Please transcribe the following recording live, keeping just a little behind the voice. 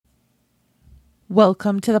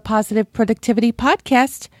Welcome to the Positive Productivity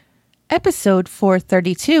Podcast, episode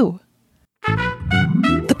 432.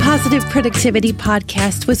 The Positive Productivity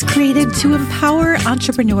Podcast was created to empower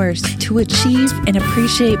entrepreneurs to achieve and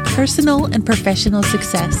appreciate personal and professional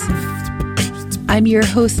success. I'm your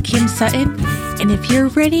host, Kim Sutton, and if you're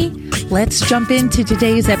ready, let's jump into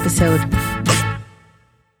today's episode.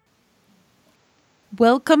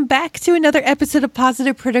 Welcome back to another episode of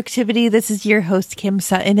Positive Productivity. This is your host, Kim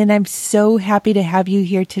Sutton, and I'm so happy to have you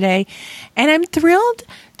here today. And I'm thrilled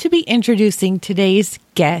to be introducing today's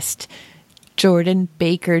guest, Jordan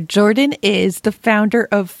Baker. Jordan is the founder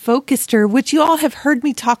of Focuster, which you all have heard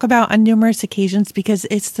me talk about on numerous occasions because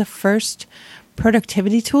it's the first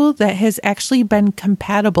productivity tool that has actually been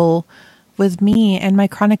compatible with me and my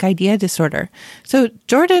chronic idea disorder. So,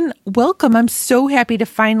 Jordan, welcome. I'm so happy to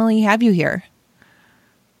finally have you here.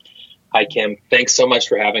 Hi, Kim. Thanks so much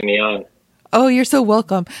for having me on. Oh, you're so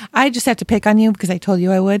welcome. I just have to pick on you because I told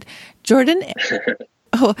you I would. Jordan,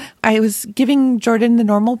 I was giving Jordan the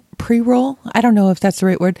normal pre-roll. I don't know if that's the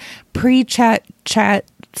right word. Pre-chat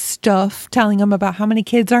stuff, telling him about how many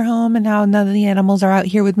kids are home and how none of the animals are out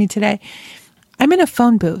here with me today. I'm in a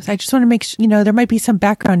phone booth. I just want to make sure, there might be some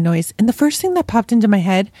background noise. And the first thing that popped into my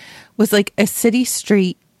head was like a city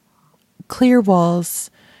street, clear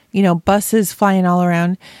walls, buses flying all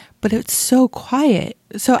around. But it's so quiet.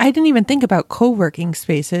 So I didn't even think about co-working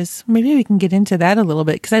spaces. Maybe we can get into that a little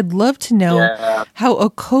bit because I'd love to know how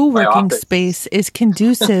a co-working space is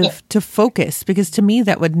conducive to focus, because to me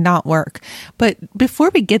that would not work. But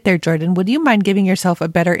before we get there, Jordan, would you mind giving yourself a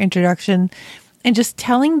better introduction and just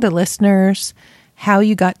telling the listeners how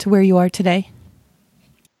you got to where you are today?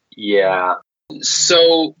 Yeah.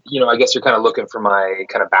 So, I guess you're kind of looking for my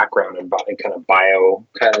kind of background and kind of bio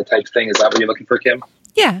kind of type thing. Is that what you're looking for, Kim?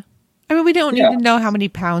 Yeah. I mean, we don't need to know how many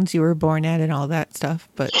pounds you were born at and all that stuff,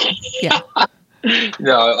 but yeah.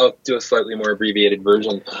 No, I'll do a slightly more abbreviated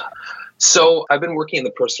version. So I've been working in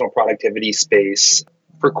the personal productivity space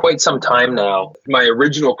for quite some time now. My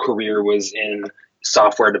original career was in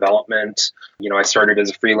software development. I started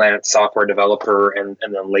as a freelance software developer and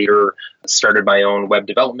then later started my own web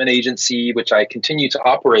development agency, which I continue to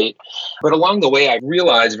operate. But along the way, I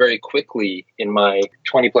realized very quickly in my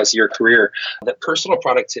 20 plus year career that personal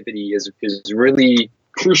productivity is really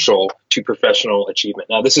crucial to professional achievement.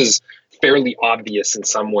 Now, this is fairly obvious in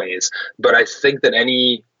some ways, but I think that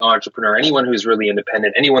any entrepreneur, anyone who's really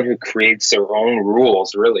independent, anyone who creates their own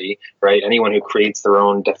rules, really, right? Anyone who creates their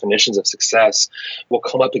own definitions of success will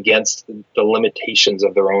come up against the limitations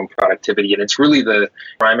of their own productivity. And it's really the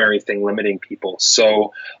primary thing limiting people.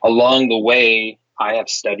 So along the way, I have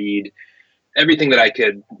studied everything that I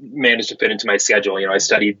could manage to fit into my schedule. I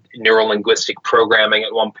studied neuro-linguistic programming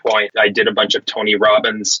at one point. I did a bunch of Tony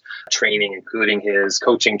Robbins training, including his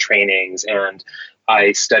coaching trainings. And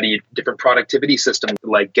I studied different productivity systems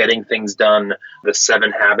like Getting Things Done, the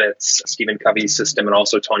 7 Habits, Stephen Covey's system, and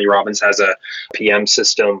also Tony Robbins has a PM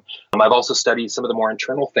system. I've also studied some of the more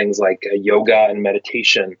internal things like yoga and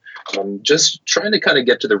meditation, just trying to kind of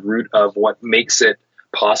get to the root of what makes it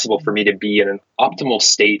possible for me to be in an optimal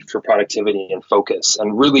state for productivity and focus.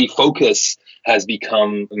 And really, focus has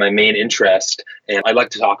become my main interest. And I like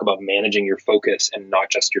to talk about managing your focus and not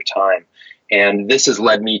just your time. And this has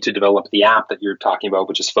led me to develop the app that you're talking about,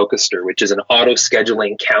 which is Focuster, which is an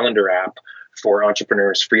auto-scheduling calendar app for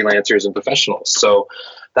entrepreneurs, freelancers, and professionals. So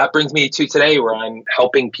that brings me to today, where I'm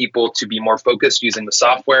helping people to be more focused using the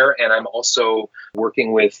software. And I'm also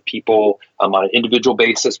working with people on an individual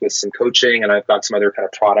basis with some coaching. And I've got some other kind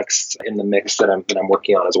of products in the mix that I'm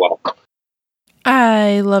working on as well.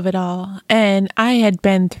 I love it all. And I had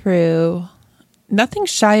been through nothing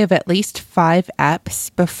shy of at least 5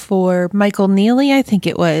 apps before Michael Neely, I think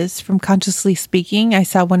it was, from Consciously Speaking. I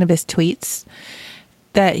saw one of his tweets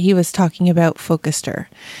that he was talking about Focuster.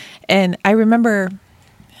 And I remember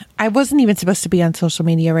I wasn't even supposed to be on social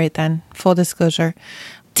media right then, full disclosure.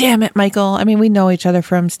 Damn it, Michael. I mean, we know each other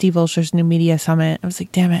from Steve Olsher's New Media Summit. I was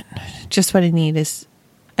like, damn it. Just what I need is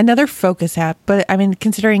another focus app. But I mean,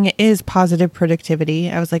 considering it is positive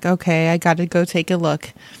productivity, I was like, okay, I got to go take a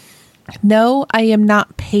look. No, I am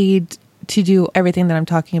not paid to do everything that I'm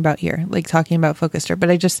talking about here, like talking about Focuster,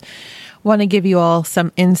 but I just want to give you all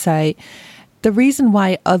some insight. The reason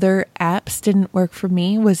why other apps didn't work for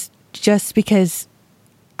me was just because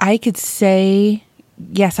I could say,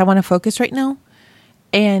 yes, I want to focus right now.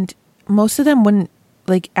 And most of them wouldn't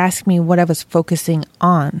ask me what I was focusing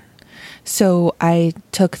on. So I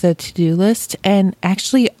took the to-do list, and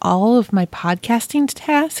actually all of my podcasting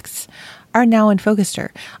tasks are now in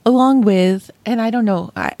Focuster, along with, and I don't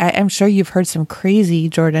know, I'm sure you've heard some crazy,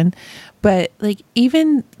 Jordan, but like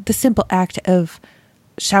even the simple act of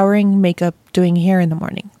showering, makeup, doing hair in the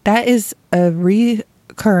morning, that is a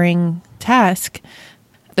recurring task.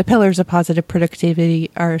 The pillars of positive productivity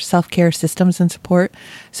are self-care, systems, and support.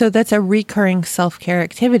 So that's a recurring self-care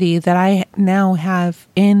activity that I now have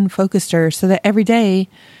in Focuster so that every day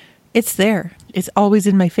it's there. It's always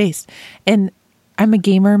in my face. And I'm a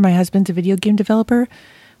gamer. My husband's a video game developer.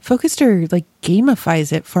 Focuster like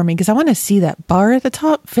gamifies it for me because I want to see that bar at the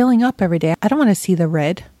top filling up every day. I don't want to see the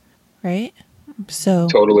red, right? So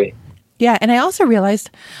Totally. Yeah, and I also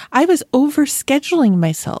realized I was overscheduling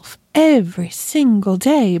myself every single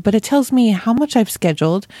day, but it tells me how much I've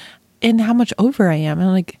scheduled and how much over I am. And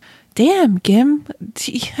I'm like, damn, Kim,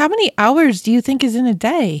 how many hours do you think is in a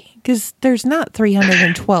day? Because there's not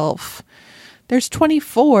 312. There's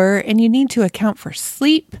 24, and you need to account for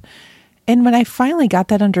sleep. And when I finally got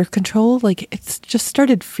that under control, like it's just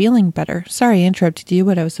started feeling better. Sorry, I interrupted you,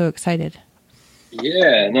 but I was so excited.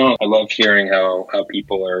 Yeah, no, I love hearing how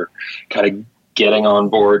people are kind of getting on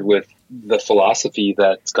board with the philosophy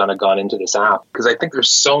that's kind of gone into this app. Because I think there's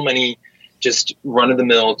so many just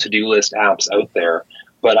run-of-the-mill to-do list apps out there.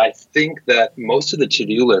 But I think that most of the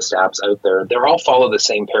to-do list apps out there, they're all follow the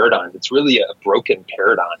same paradigm. It's really a broken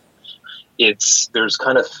paradigm. There's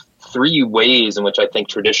kind of three ways in which I think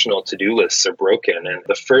traditional to-do lists are broken. And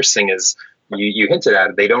the first thing is, you hinted at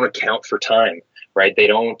it, they don't account for time, right? They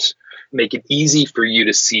don't make it easy for you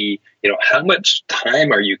to see, how much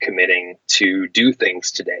time are you committing to do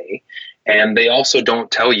things today? And they also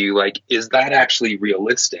don't tell you, like, is that actually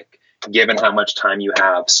realistic given how much time you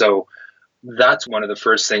have? So that's one of the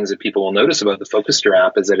first things that people will notice about the Focuster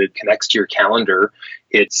app is that it connects to your calendar.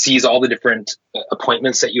 It sees all the different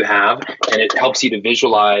appointments that you have, and it helps you to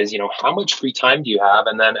visualize, how much free time do you have?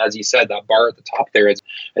 And then, as you said, that bar at the top there, as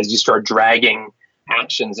you start dragging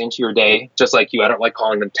actions into your day, just like you. I don't like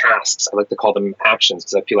calling them tasks. I like to call them actions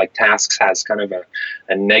because I feel like tasks has kind of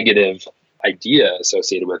a negative idea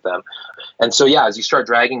associated with them. And so, as you start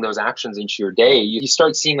dragging those actions into your day, you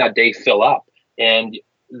start seeing that day fill up. And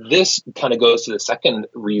this kind of goes to the second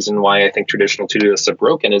reason why I think traditional to-do lists are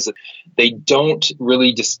broken is that they don't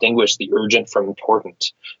really distinguish the urgent from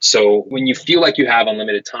important. So when you feel like you have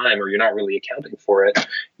unlimited time or you're not really accounting for it,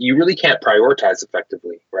 you really can't prioritize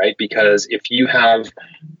effectively, right? Because if you have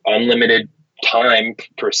unlimited time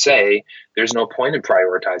per se, there's no point in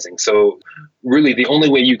prioritizing. So really the only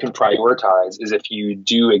way you can prioritize is if you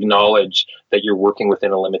do acknowledge that you're working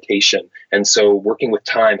within a limitation. And so working with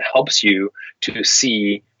time helps you to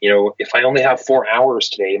see, if I only have 4 hours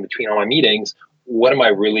today in between all my meetings, what am I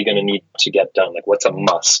really going to need to get done? Like what's a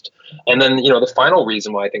must? And then, the final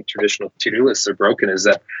reason why I think traditional to-do lists are broken is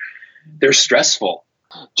that they're stressful.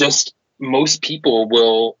 Just most people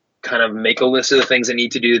will kind of make a list of the things they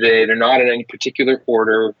need to do today. They're not in any particular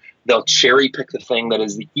order. They'll cherry pick the thing that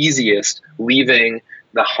is the easiest, leaving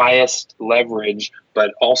the highest leverage,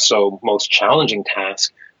 but also most challenging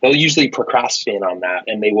task. They'll usually procrastinate on that,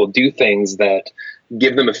 and they will do things that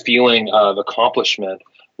give them a feeling of accomplishment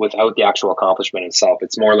without the actual accomplishment itself.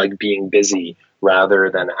 It's more like being busy rather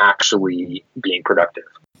than actually being productive.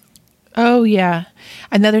 Oh, yeah.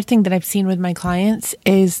 Another thing that I've seen with my clients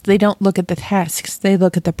is they don't look at the tasks. They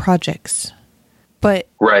look at the projects.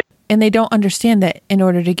 Right. And they don't understand that in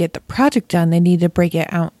order to get the project done, they need to break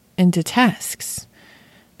it out into tasks.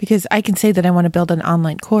 Because I can say that I want to build an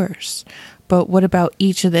online course, but what about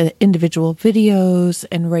each of the individual videos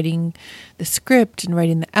and writing the script and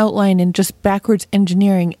writing the outline and just backwards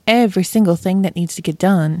engineering every single thing that needs to get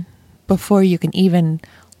done before you can even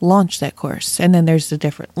launch that course? And then there's the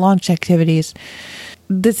different launch activities.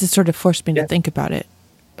 This has sort of forced me to think about it.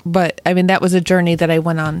 But I mean, that was a journey that I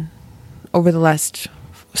went on over the last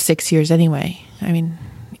 6 years anyway. I mean,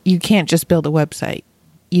 you can't just build a website.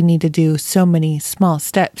 You need to do so many small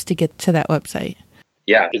steps to get to that website.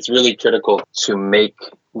 Yeah, it's really critical to make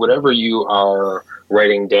whatever you are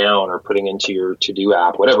writing down or putting into your to-do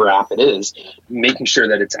app, whatever app it is, making sure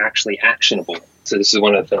that it's actually actionable. So this is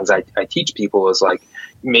one of the things I teach people is like,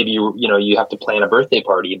 maybe you have to plan a birthday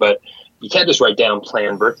party, but you can't just write down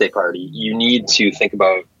plan birthday party. You need to think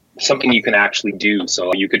about something you can actually do.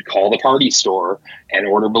 So you could call the party store and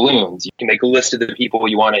order balloons. You can make a list of the people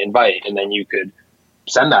you want to invite, and then you could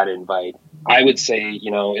send that invite. I would say,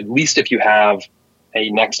 at least if you have a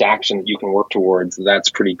next action that you can work towards, that's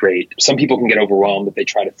pretty great. Some people can get overwhelmed if they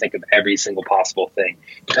try to think of every single possible thing.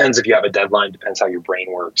 Depends if you have a deadline, depends how your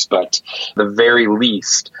brain works. But at the very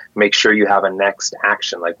least, make sure you have a next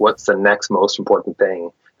action. Like, what's the next most important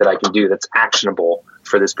thing that I can do that's actionable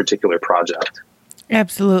for this particular project?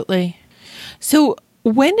 Absolutely. So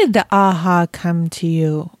when did the aha come to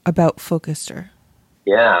you about Focuster?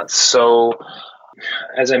 Yeah. So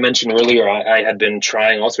as I mentioned earlier, I had been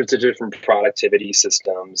trying all sorts of different productivity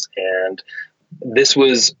systems. And this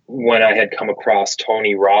was when I had come across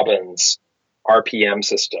Tony Robbins' RPM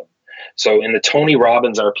system. So in the Tony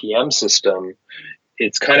Robbins RPM system,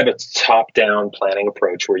 it's kind of a top-down planning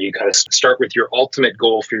approach where you kind of start with your ultimate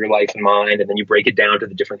goal for your life in mind, and then you break it down to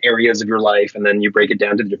the different areas of your life, and then you break it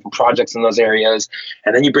down to the different projects in those areas,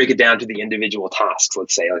 and then you break it down to the individual tasks.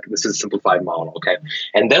 Let's say, like, this is a simplified model, okay?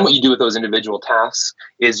 And then what you do with those individual tasks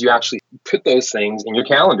is you actually put those things in your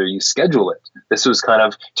calendar, you schedule it. This was kind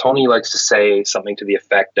of, Tony likes to say something to the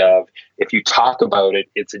effect of, if you talk about it,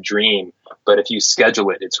 it's a dream, but if you schedule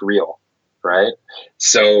it, it's real, right?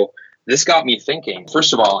 So this got me thinking.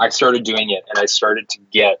 First of all, I started doing it and I started to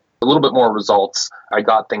get a little bit more results. I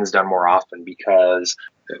got things done more often because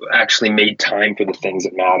I actually made time for the things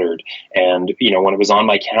that mattered. And, when it was on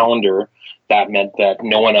my calendar, that meant that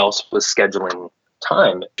no one else was scheduling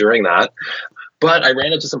time during that. But I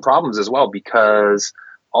ran into some problems as well because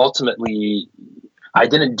ultimately I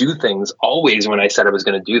didn't do things always when I said I was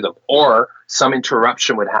going to do them, or some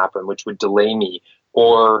interruption would happen, which would delay me,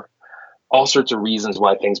 or all sorts of reasons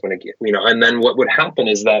why things wouldn't get, and then what would happen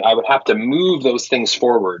is that I would have to move those things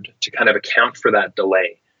forward to kind of account for that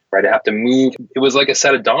delay, right? I have to move, it was like a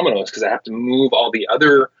set of dominoes because I have to move all the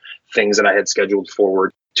other things that I had scheduled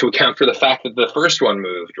forward to account for the fact that the first one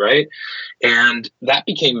moved, right? And that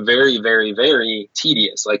became very, very, very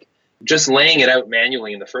tedious. Like, just laying it out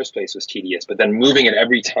manually in the first place was tedious, but then moving it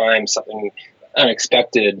every time something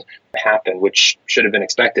unexpected happened, which should have been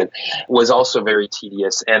expected, was also very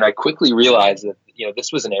tedious. And I quickly realized that,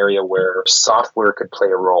 this was an area where software could play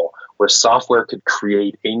a role, where software could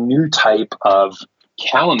create a new type of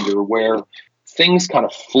calendar where things kind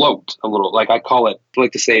of float a little. Like I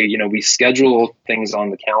like to say, we schedule things on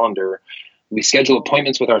the calendar. We schedule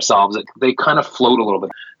appointments with ourselves. They kind of float a little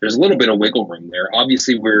bit. There's a little bit of wiggle room there.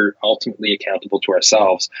 Obviously, we're ultimately accountable to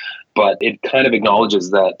ourselves, but it kind of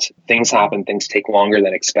acknowledges that things happen, things take longer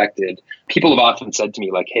than expected. People have often said to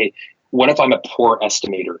me, like, hey, what if I'm a poor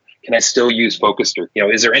estimator? Can I still use Focuster?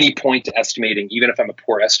 Is there any point to estimating, even if I'm a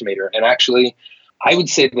poor estimator? And actually, I would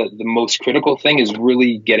say that the most critical thing is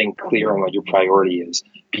really getting clear on what your priority is,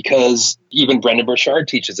 because even Brendan Burchard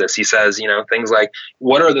teaches us. He says, things like,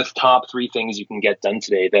 what are the top 3 things you can get done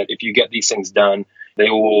today that if you get these things done, they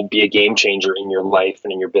will be a game changer in your life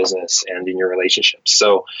and in your business and in your relationships.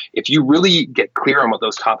 So if you really get clear on what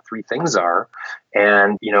those top 3 things are,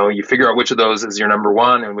 and you figure out which of those is your number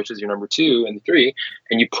 1 and which is your number 2 and 3,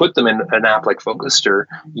 and you put them in an app like Focuster,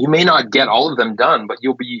 you may not get all of them done, but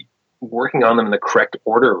you'll be working on them in the correct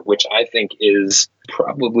order, which I think is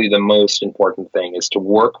probably the most important thing, is to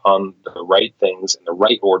work on the right things in the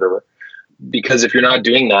right order. Because if you're not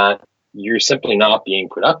doing that, you're simply not being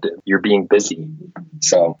productive. You're being busy.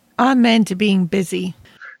 So amen to being busy.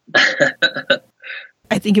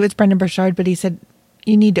 I think it was Brendan Burchard, but he said,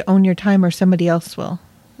 you need to own your time or somebody else will.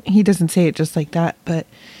 He doesn't say it just like that, but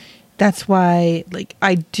that's why,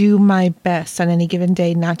 I do my best on any given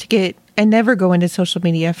day I never go into social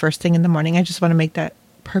media first thing in the morning. I just want to make that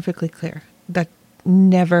perfectly clear. That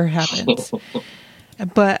never happens.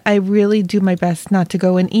 But I really do my best not to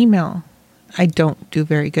go in email. I don't do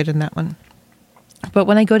very good in that one. But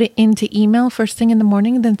when I go into email first thing in the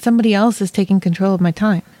morning, then somebody else is taking control of my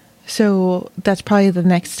time. So that's probably the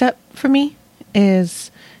next step for me,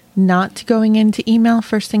 is not going into email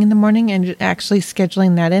first thing in the morning and actually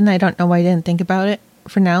scheduling that in. I don't know why I didn't think about it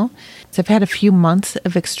for now. So I've had a few months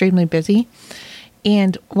of extremely busy.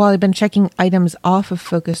 And while I've been checking items off of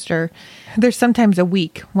Focuster, there's sometimes a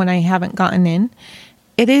week when I haven't gotten in.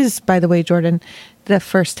 It is, by the way, Jordan, the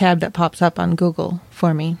first tab that pops up on Google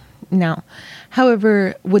for me now.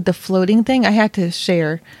 However, with the floating thing, I had to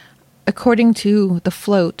share, according to the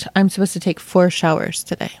float, I'm supposed to take 4 showers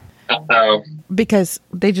today. Uh-oh. Because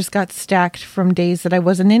they just got stacked from days that I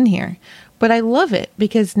wasn't in here. But I love it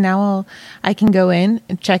because now I can go in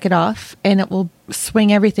and check it off, and it will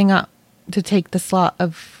swing everything up to take the slot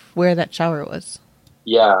of where that shower was.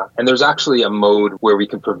 Yeah. And there's actually a mode where we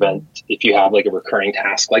can prevent, if you have like a recurring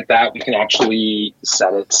task like that, we can actually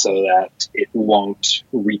set it so that it won't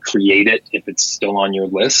recreate it if it's still on your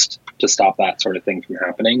list, to stop that sort of thing from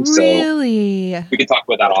happening. Really? So we can talk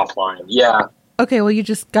about that offline. Yeah. Okay, well, you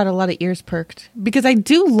just got a lot of ears perked, because I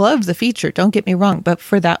do love the feature, don't get me wrong, but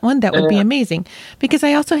for that one, that would be amazing, because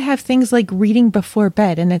I also have things like reading before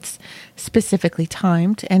bed, and it's specifically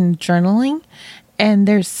timed, and journaling, and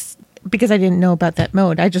because I didn't know about that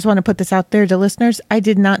mode. I just want to put this out there to listeners. I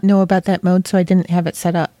did not know about that mode, so I didn't have it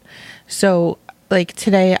set up. So Like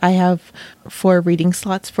today I have 4 reading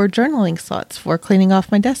slots, 4 journaling slots, 4 cleaning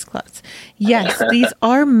off my desk slots. Yes, these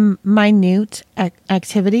are minute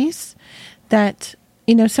activities that,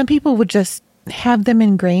 some people would just have them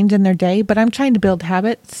ingrained in their day, but I'm trying to build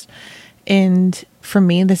habits. And for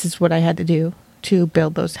me, this is what I had to do to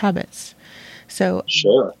build those habits. So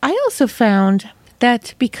sure. I also found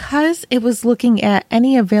that because it was looking at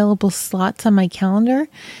any available slots on my calendar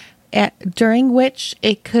during which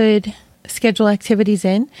it could schedule activities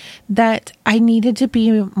in, that I needed to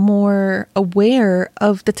be more aware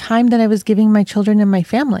of the time that I was giving my children and my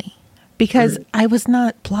family, because I was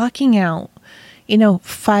not blocking out,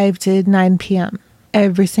 5 to 9 p.m.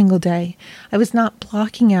 every single day. I was not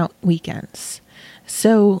blocking out weekends.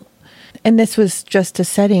 So, and this was just a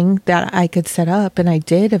setting that I could set up, and I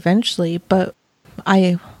did eventually, but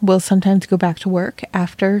I will sometimes go back to work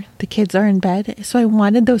after the kids are in bed. So I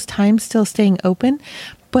wanted those times still staying open,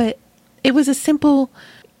 but it was a simple,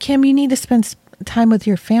 Kim, you need to spend time with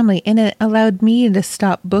your family. And it allowed me to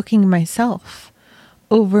stop booking myself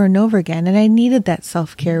over and over again. And I needed that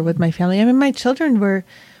self-care with my family. I mean, my children were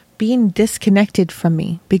being disconnected from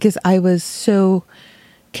me because I was so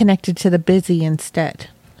connected to the busy instead.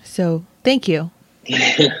 So thank you.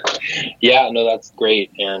 Yeah, no, that's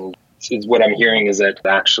great. And what I'm hearing is that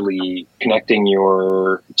actually connecting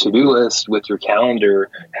your to-do list with your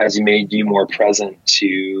calendar has made you more present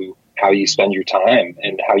to how you spend your time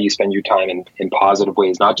and how you spend your time in positive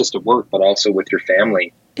ways, not just at work, but also with your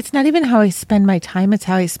family. It's not even how I spend my time, it's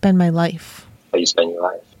how I spend my life. How you spend your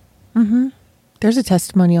life. Mm-hmm. There's a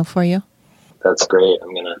testimonial for you. That's great.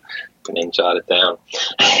 I'm going to jot it down.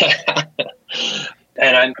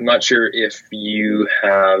 And I'm not sure if you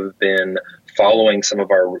have been following some of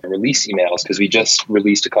our release emails, because we just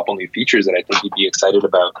released a couple new features that I think you'd be excited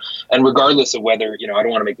about. And regardless of whether, I don't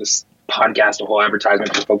want to make this podcast a whole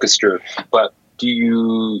advertisement for Focuster, but do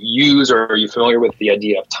you use or are you familiar with the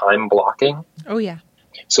idea of time blocking? Oh, yeah.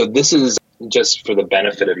 So this is just for the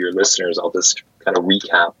benefit of your listeners. I'll just kind of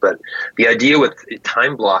recap. But the idea with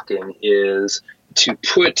time blocking is to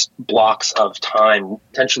put blocks of time,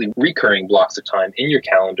 potentially recurring blocks of time in your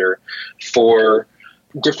calendar for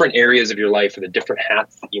different areas of your life or the different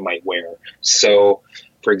hats that you might wear. So,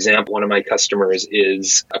 for example, one of my customers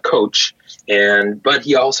is a coach, but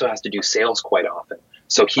he also has to do sales quite often.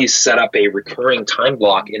 So he's set up a recurring time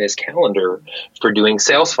block in his calendar for doing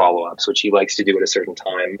sales follow-ups, which he likes to do at a certain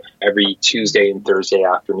time. Every Tuesday and Thursday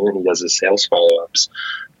afternoon, he does his sales follow-ups.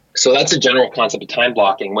 So that's a general concept of time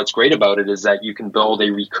blocking. What's great about it is that you can build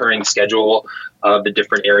a recurring schedule of the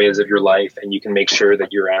different areas of your life, and you can make sure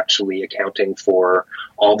that you're actually accounting for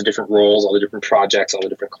all the different roles, all the different projects, all the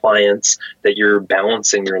different clients, that you're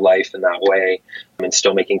balancing your life in that way and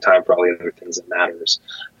still making time for all the other things that matters.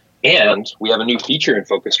 And we have a new feature in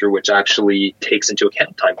Focuster which actually takes into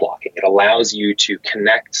account time blocking. It allows you to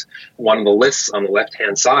connect one of the lists on the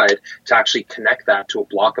left-hand side to actually connect that to a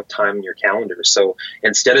block of time in your calendar. So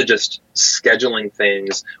instead of just scheduling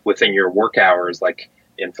things within your work hours, like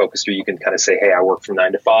in Focuster, you can kind of say, hey, I work from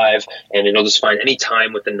 9 to 5, and it'll just find any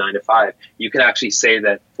time within 9 to 5. You can actually say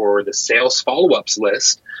that for the sales follow-ups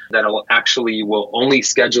list, that will only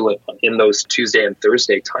schedule it in those Tuesday and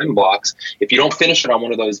Thursday time blocks. If you don't finish it on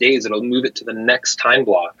one of those days, it'll move it to the next time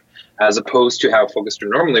block, as opposed to how Focuster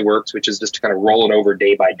normally works, which is just to kind of roll it over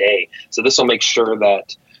day by day. So this will make sure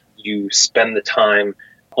that you spend the time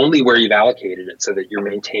only where you've allocated it, so that you're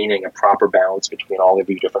maintaining a proper balance between all of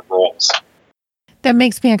your different roles. That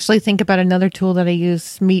makes me actually think about another tool that I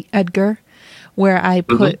use, Meet Edgar, where I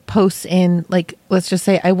put posts in, like, let's just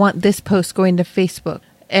say I want this post going to Facebook.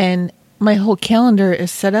 And my whole calendar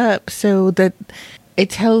is set up so that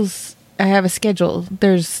it tells, I have a schedule.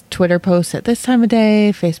 There's Twitter posts at this time of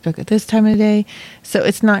day, Facebook at this time of day. So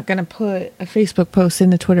it's not going to put a Facebook post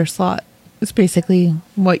in the Twitter slot. It's basically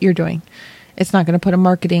what you're doing. It's not going to put a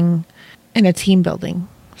marketing and a team building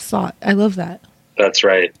slot. I love that. That's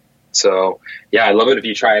right. So, yeah, I love it if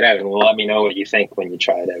you try it out, and let me know what you think when you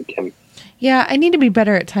try it out, Kim. Yeah, I need to be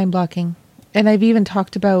better at time blocking. And I've even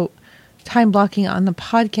talked about time blocking on the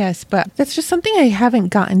podcast, but that's just something I haven't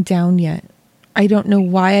gotten down yet. I don't know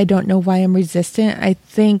why. I don't know why I'm resistant. I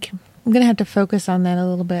think I'm going to have to focus on that a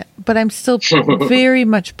little bit. But I'm still very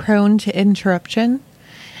much prone to interruption.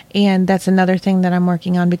 And that's another thing that I'm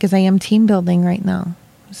working on, because I am team building right now.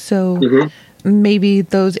 So maybe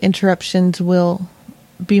those interruptions will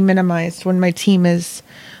be minimized when my team is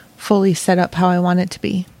fully set up how I want it to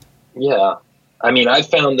be. Yeah. I mean, I've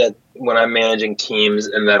found that when I'm managing teams,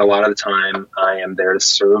 and that a lot of the time I am there to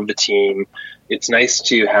serve the team, it's nice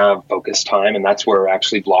to have focused time. And that's where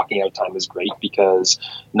actually blocking out time is great, because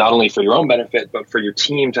not only for your own benefit, but for your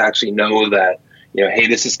team to actually know that hey,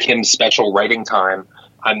 this is Kim's special writing time.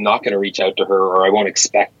 I'm not going to reach out to her, or I won't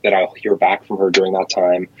expect that I'll hear back from her during that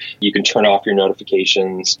time. You can turn off your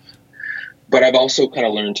notifications. But I've also kind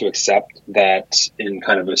of learned to accept that in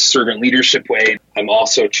kind of a servant leadership way. I'm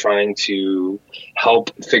also trying to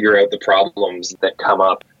help figure out the problems that come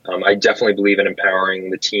up. I definitely believe in empowering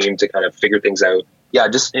the team to kind of figure things out. Yeah,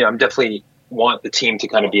 I'm definitely want the team to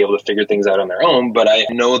kind of be able to figure things out on their own. But I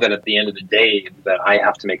know that at the end of the day that I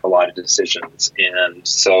have to make a lot of decisions. And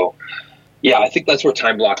so, yeah, I think that's where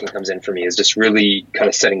time blocking comes in for me, is just really kind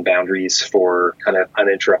of setting boundaries for kind of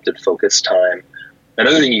uninterrupted focus time.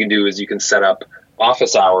 Another thing you can do is you can set up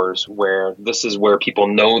office hours where this is where people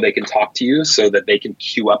know they can talk to you so that they can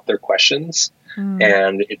queue up their questions.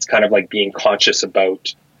 And it's kind of like being conscious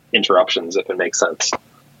about interruptions, if it makes sense.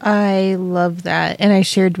 I love that. And I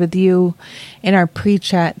shared with you in our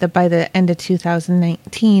pre-chat that by the end of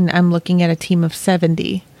 2019, I'm looking at a team of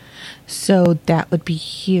 70. So that would be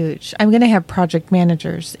huge. I'm going to have project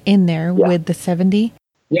managers in there with the 70.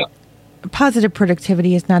 Yeah. Positive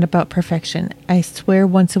productivity is not about perfection. I swear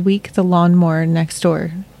once a week, the lawnmower next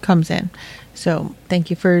door comes in. So thank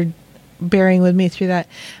you for bearing with me through that.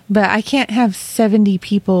 But I can't have 70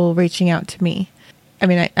 people reaching out to me. I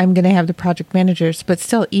mean, I'm going to have the project managers, but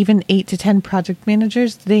still, even 8 to 10 project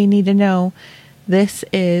managers, they need to know this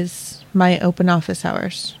is my open office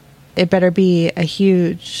hours. It better be a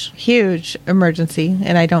huge, huge emergency,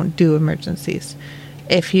 and I don't do emergencies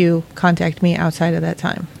if you contact me outside of that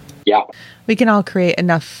time. Yeah. We can all create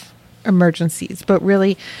enough emergencies. But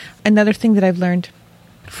really, another thing that I've learned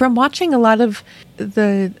from watching a lot of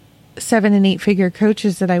the 7 and 8 figure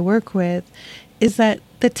coaches that I work with is that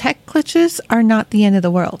the tech glitches are not the end of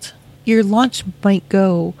the world. Your launch might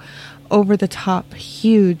go over the top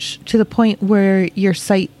huge to the point where your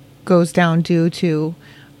site goes down due to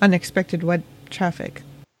unexpected web traffic.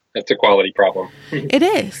 That's a quality problem. It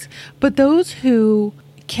is. But those who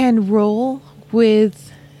can roll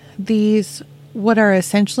with these, what are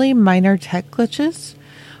essentially minor tech glitches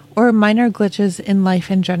or minor glitches in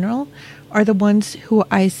life in general, are the ones who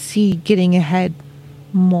I see getting ahead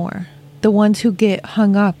more. The ones who get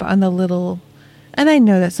hung up on the little, and I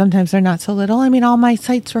know that sometimes they're not so little. I mean, all my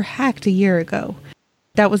sites were hacked a year ago.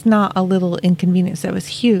 That was not a little inconvenience. That was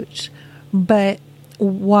huge. But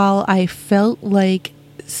while I felt like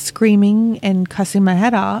screaming and cussing my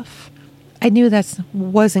head off, I knew that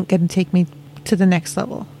wasn't going to take me to the next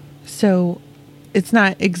level. So it's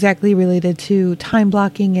not exactly related to time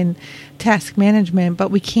blocking and task management,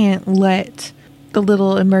 but we can't let the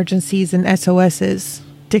little emergencies and SOSs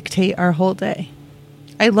dictate our whole day.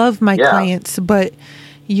 I love my clients, but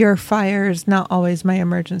your fire is not always my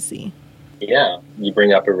emergency. Yeah, you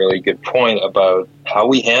bring up a really good point about how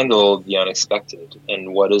we handle the unexpected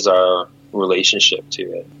and what is our relationship to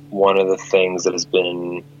it. One of the things that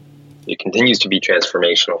it continues to be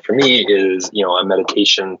transformational for me is, a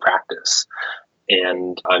meditation practice.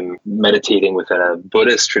 And I'm meditating within a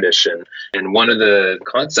Buddhist tradition. And one of the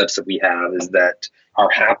concepts that we have is that our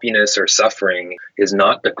happiness or suffering is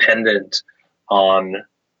not dependent on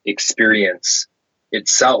experience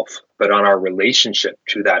itself, but on our relationship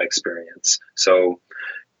to that experience. So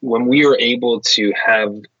when we are able to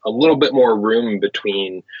have a little bit more room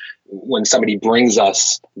between when somebody brings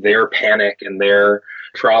us their panic and their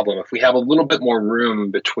problem, if we have a little bit more room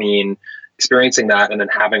between experiencing that and then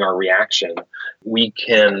having our reaction, we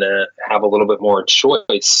can have a little bit more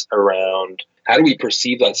choice around how do we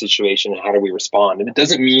perceive that situation and how do we respond. And it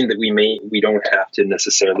doesn't mean that we don't have to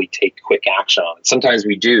necessarily take quick action on it. Sometimes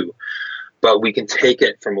we do, but we can take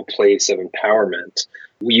it from a place of empowerment,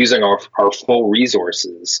 using our full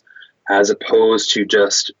resources as opposed to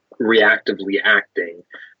just reactively acting.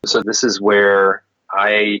 So this is where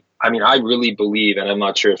I really believe, and I'm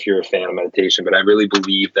not sure if you're a fan of meditation, but I really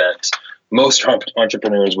believe that most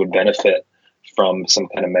entrepreneurs would benefit from some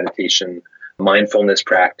kind of meditation, mindfulness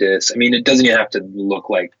practice. I mean, it doesn't even have to look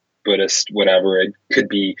like Buddhist, whatever. It could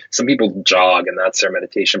be, some people jog and that's their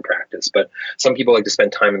meditation practice, but some people like to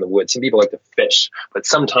spend time in the woods. Some people like to fish, but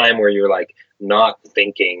some time where you're like not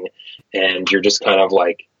thinking and you're just kind of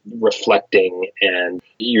like reflecting and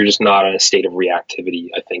you're just not in a state of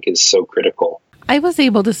reactivity, I think is so critical. I was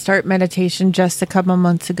able to start meditation just a couple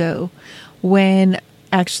months ago when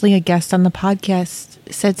actually a guest on the podcast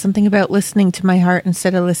said something about listening to my heart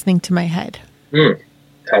instead of listening to my head.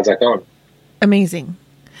 How's that going? Amazing.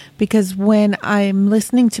 Because when I'm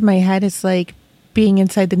listening to my head, it's like being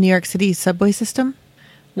inside the New York City subway system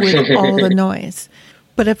with all the noise.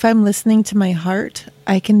 But if I'm listening to my heart,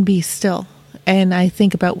 I can be still and I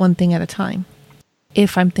think about one thing at a time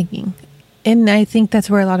if I'm thinking. And I think that's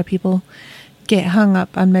where a lot of people get hung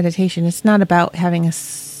up on meditation. It's not about having a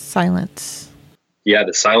silence. Yeah,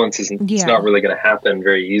 the silence it's not really going to happen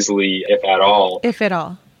very easily, if at all. If at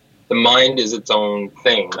all. The mind is its own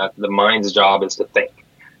thing. The mind's job is to think.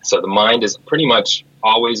 So the mind is pretty much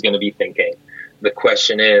always going to be thinking. The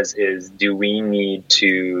question is do we need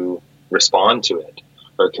to respond to it?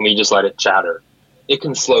 Or can we just let it chatter? It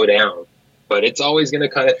can slow down, but it's always going to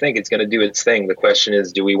kind of think. It's going to do its thing. The question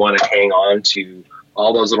is, do we want to hang on to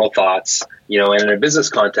all those little thoughts? And in a business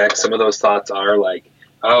context, some of those thoughts are like,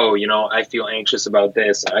 oh, I feel anxious about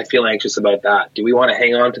this, and I feel anxious about that. Do we want to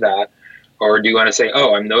hang on to that? Or do you want to say,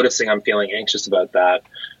 oh, I'm noticing I'm feeling anxious about that.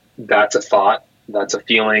 That's a thought. That's a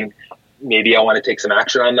feeling. Maybe I want to take some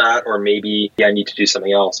action on that, or maybe I need to do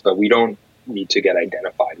something else, but we don't need to get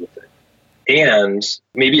identified with it. And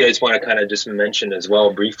maybe I just want to kind of just mention as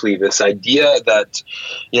well briefly this idea that,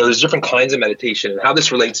 there's different kinds of meditation and how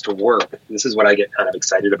this relates to work. This is what I get kind of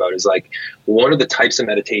excited about, is like one of the types of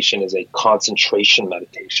meditation is a concentration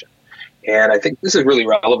meditation. And I think this is really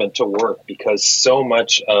relevant to work because so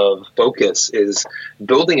much of focus is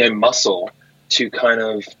building a muscle to kind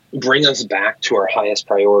of bring us back to our highest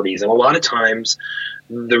priorities. And a lot of times,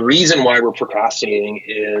 the reason why we're procrastinating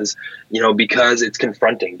is, because it's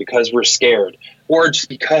confronting, because we're scared, or just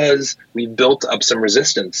because we've built up some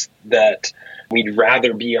resistance that we'd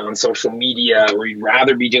rather be on social media, or we'd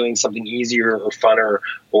rather be doing something easier or funner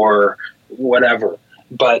or whatever.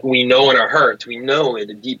 But we know in our hearts, we know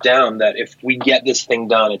it deep down that if we get this thing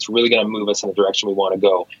done, it's really going to move us in the direction we want to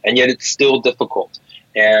go. And yet it's still difficult.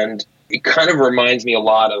 And it kind of reminds me a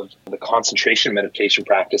lot of the concentration meditation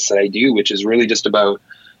practice that I do, which is really just about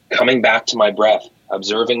coming back to my breath,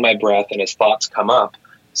 observing my breath, and as thoughts come up,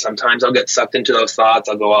 sometimes I'll get sucked into those thoughts,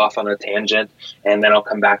 I'll go off on a tangent, and then I'll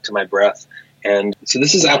come back to my breath. And so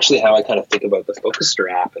this is actually how I kind of think about the Focuster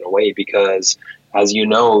app in a way, because as you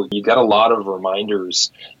know, you get a lot of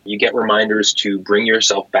reminders. You get reminders to bring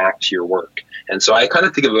yourself back to your work. And so I kind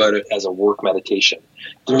of think about it as a work meditation.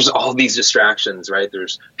 There's all these distractions, right?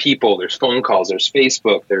 There's people, there's phone calls, there's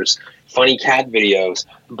Facebook, there's funny cat videos.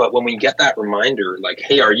 But when we get that reminder, like,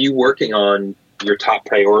 hey, are you working on your top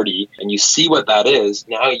priority? And you see what that is,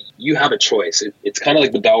 now you have a choice. It's kind of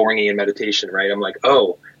like the bell ringing in meditation, right? I'm like,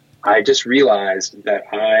 oh, I just realized that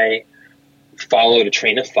I followed a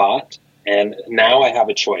train of thought, and now I have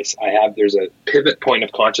a choice. There's a pivot point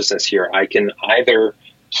of consciousness here. I can either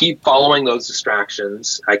keep following those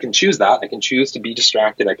distractions. I can choose that. I can choose to be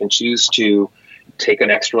distracted. I can choose to take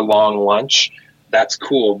an extra long lunch. That's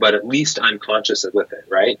cool, but at least I'm conscious with it,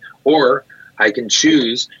 right? Or I can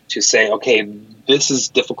choose to say, okay, this is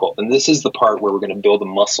difficult, and this is the part where we're going to build a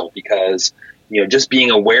muscle, because just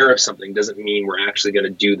being aware of something doesn't mean we're actually going to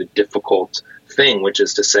do the difficult thing, which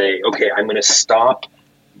is to say, okay, I'm going to stop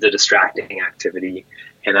the distracting activity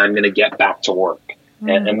and I'm going to get back to work.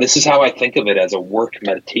 And this is how I think of it as a work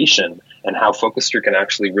meditation, and how Focuster can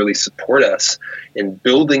actually really support us in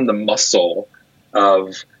building the muscle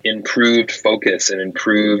of improved focus and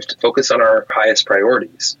improved focus on our highest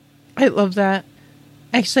priorities. I love that.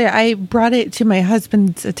 Actually, I brought it to my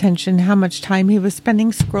husband's attention how much time he was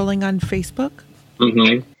spending scrolling on Facebook.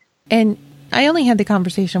 Mm-hmm. And I only had the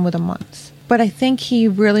conversation with him once, but I think he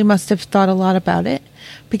really must have thought a lot about it,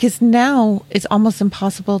 because now it's almost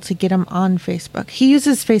impossible to get him on Facebook. He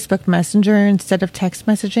uses Facebook Messenger instead of text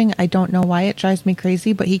messaging. I don't know why. It drives me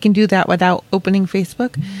crazy, but he can do that without opening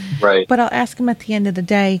Facebook. Right. But I'll ask him at the end of the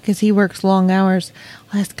day, because he works long hours.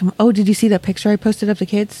 I'll ask him, oh, did you see that picture I posted of the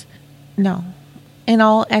kids? No. In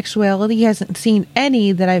all actuality, he hasn't seen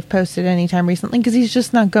any that I've posted anytime recently, because he's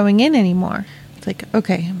just not going in anymore. It's like,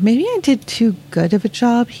 okay, maybe I did too good of a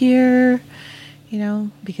job here,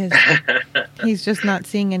 because he's just not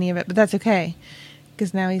seeing any of it. But that's okay,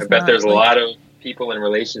 because now he's. I bet there's a lot of people in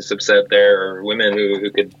relationships out there, or women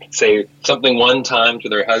who could say something one time to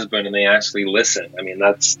their husband and they actually listen. I mean,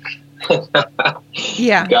 that's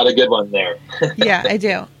yeah, got a good one there. Yeah, I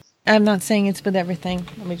do. I'm not saying it's with everything.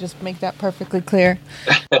 Let me just make that perfectly clear.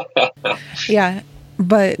 Yeah,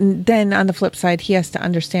 but then on the flip side, he has to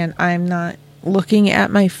understand I'm not looking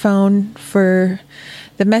at my phone for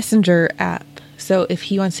the Messenger app. So if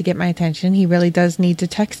he wants to get my attention, he really does need to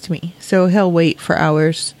text me. So he'll wait for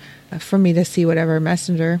hours for me to see whatever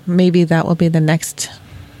Messenger. Maybe that will be the next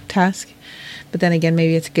task. But then again,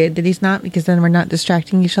 maybe it's good that he's not, because then we're not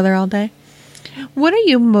distracting each other all day. What are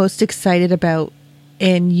you most excited about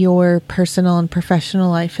in your personal and professional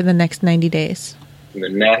life in the next 90 days? In the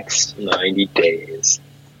next 90 days.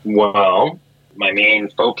 Well, my main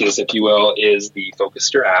focus, if you will, is the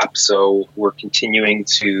Focuster app. So we're continuing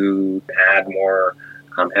to add more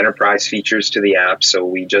enterprise features to the app. So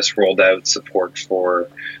we just rolled out support for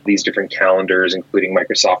these different calendars, including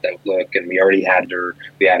Microsoft Outlook, and we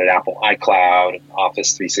added Apple iCloud,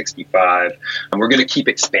 Office 365. And we're going to keep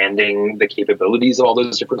expanding the capabilities of all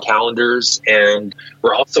those different calendars. And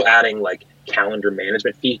we're also adding like calendar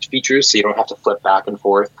management features, so you don't have to flip back and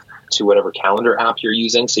forth to whatever calendar app you're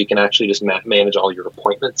using. So you can actually just manage all your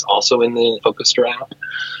appointments also in the Focuster app.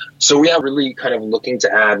 So we are really kind of looking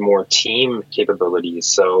to add more team capabilities.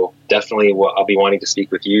 So definitely I'll be wanting to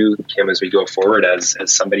speak with you, Kim, as we go forward as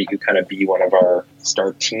somebody who kind of be one of our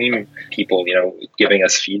star team people, giving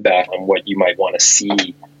us feedback on what you might want to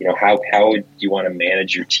see, how do you want to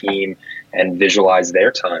manage your team and visualize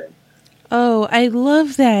their time. Oh, I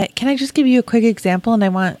love that. Can I just give you a quick example? And I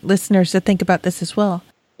want listeners to think about this as well.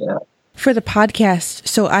 Yeah. For the podcast,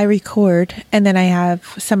 so I record and then I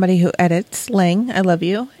have somebody who edits, Lang, I love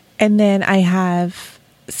you. And then I have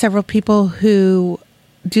several people who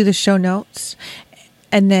do the show notes.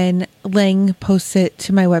 And then Lang posts it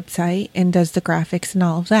to my website and does the graphics and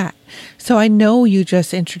all of that. So I know you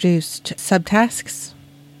just introduced subtasks,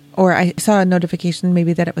 or I saw a notification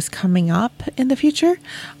maybe that it was coming up in the future.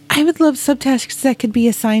 I would love subtasks that could be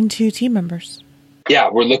assigned to team members.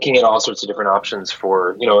 Yeah, we're looking at all sorts of different options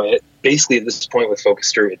for, basically at this point with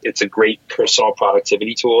Focuster, it's a great personal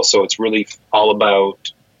productivity tool. So it's really all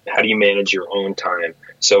about how do you manage your own time.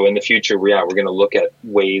 So in the future, we're going to look at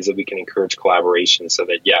ways that we can encourage collaboration so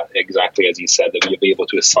that, exactly as you said, that you'll be able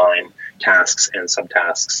to assign tasks and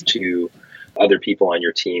subtasks to other people on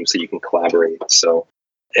your team so you can collaborate. So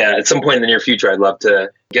at some point in the near future, I'd love to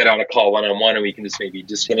get on a call one-on-one and we can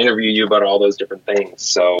just interview you about all those different things.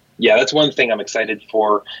 So that's one thing I'm excited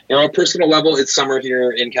for. On a personal level, it's summer here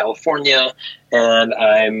in California and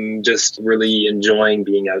I'm just really enjoying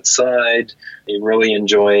being outside. I'm really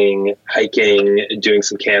enjoying hiking, doing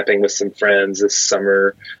some camping with some friends this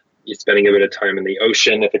summer. You're spending a bit of time in the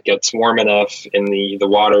ocean if it gets warm enough. In the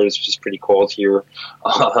water is just pretty cold here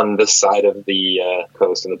on this side of the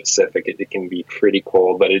coast in the Pacific. It can be pretty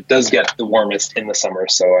cold, but it does get the warmest in the summer.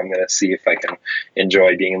 So I'm going to see if I can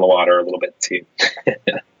enjoy being in the water a little bit too.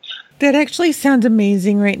 That actually sounds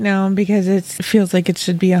amazing right now because it feels like it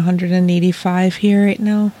should be 185 here right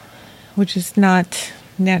now, which is not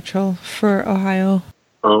natural for Ohio.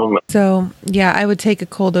 So I would take a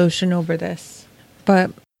cold ocean over this.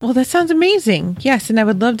 But well, that sounds amazing. Yes, and I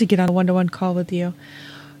would love to get on a one-to-one call with you.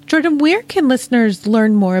 Jordan, where can listeners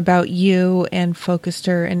learn more about you and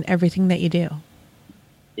Focuster and everything that you do?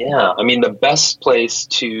 Yeah, the best place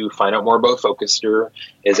to find out more about Focuster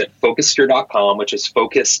is at Focuster.com, which is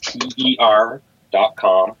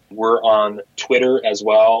FocusTer.com. We're on Twitter as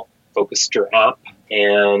well, Focuster app,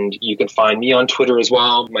 and you can find me on Twitter as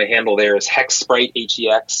well. My handle there is Hexsprite,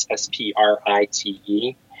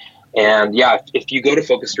 HEXSPRITE. And if you go to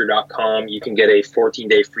Focuster.com, you can get a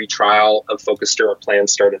 14-day free trial of Focuster. Our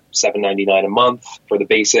plans start at $7.99 a month for the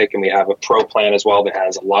basic, and we have a pro plan as well that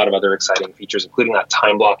has a lot of other exciting features, including that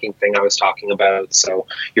time blocking thing I was talking about. So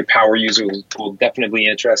your power user will definitely be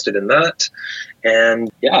interested in that. And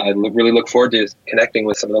I really look forward to connecting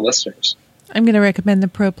with some of the listeners. I'm going to recommend the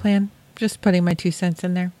pro plan. Just putting my 2 cents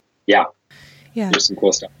in there. Yeah. Yeah. There's some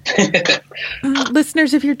cool stuff.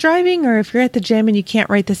 Listeners, if you're driving or if you're at the gym and you can't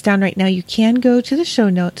write this down right now, you can go to the show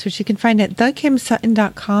notes, which you can find at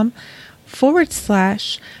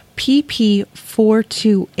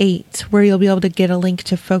thekimsutton.com/PP428, where you'll be able to get a link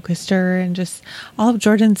to Focuster and just all of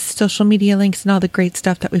Jordan's social media links and all the great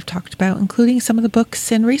stuff that we've talked about, including some of the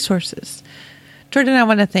books and resources. Jordan, I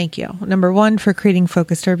want to thank you, number one, for creating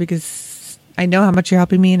Focuster, because I know how much you're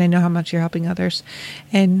helping me and I know how much you're helping others.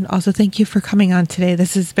 And also thank you for coming on today.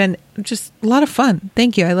 This has been just a lot of fun.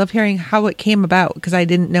 Thank you. I love hearing how it came about because I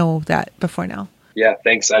didn't know that before now. Yeah,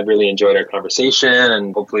 thanks. I've really enjoyed our conversation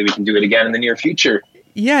and hopefully we can do it again in the near future.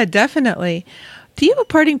 Yeah, definitely. Do you have a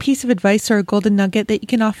parting piece of advice or a golden nugget that you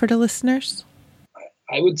can offer to listeners?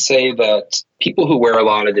 I would say that people who wear a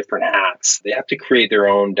lot of different hats, they have to create their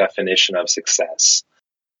own definition of success.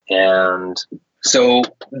 And so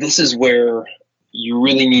this is where you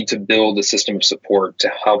really need to build a system of support to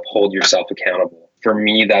help hold yourself accountable. For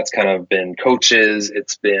me, that's kind of been coaches.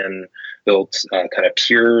 It's been built kind of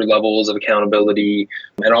peer levels of accountability,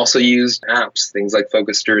 and also used apps, things like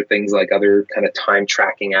Focuster, things like other kind of time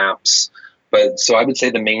tracking apps. But so I would say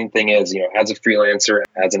the main thing is, as a freelancer,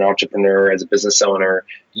 as an entrepreneur, as a business owner,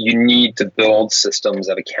 you need to build systems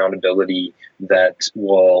of accountability that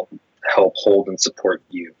will help hold and support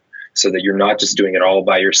you, so that you're not just doing it all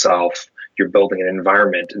by yourself. You're building an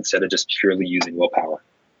environment instead of just purely using willpower.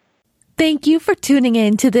 Thank you for tuning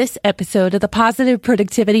in to this episode of the Positive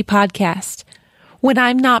Productivity Podcast. When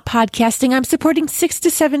I'm not podcasting, I'm supporting 6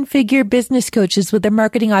 to 7 figure business coaches with their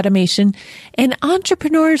marketing automation and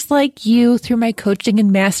entrepreneurs like you through my coaching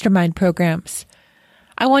and mastermind programs.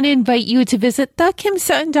 I want to invite you to visit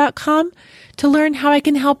thekimsutton.com to learn how I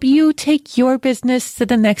can help you take your business to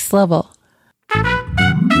the next level.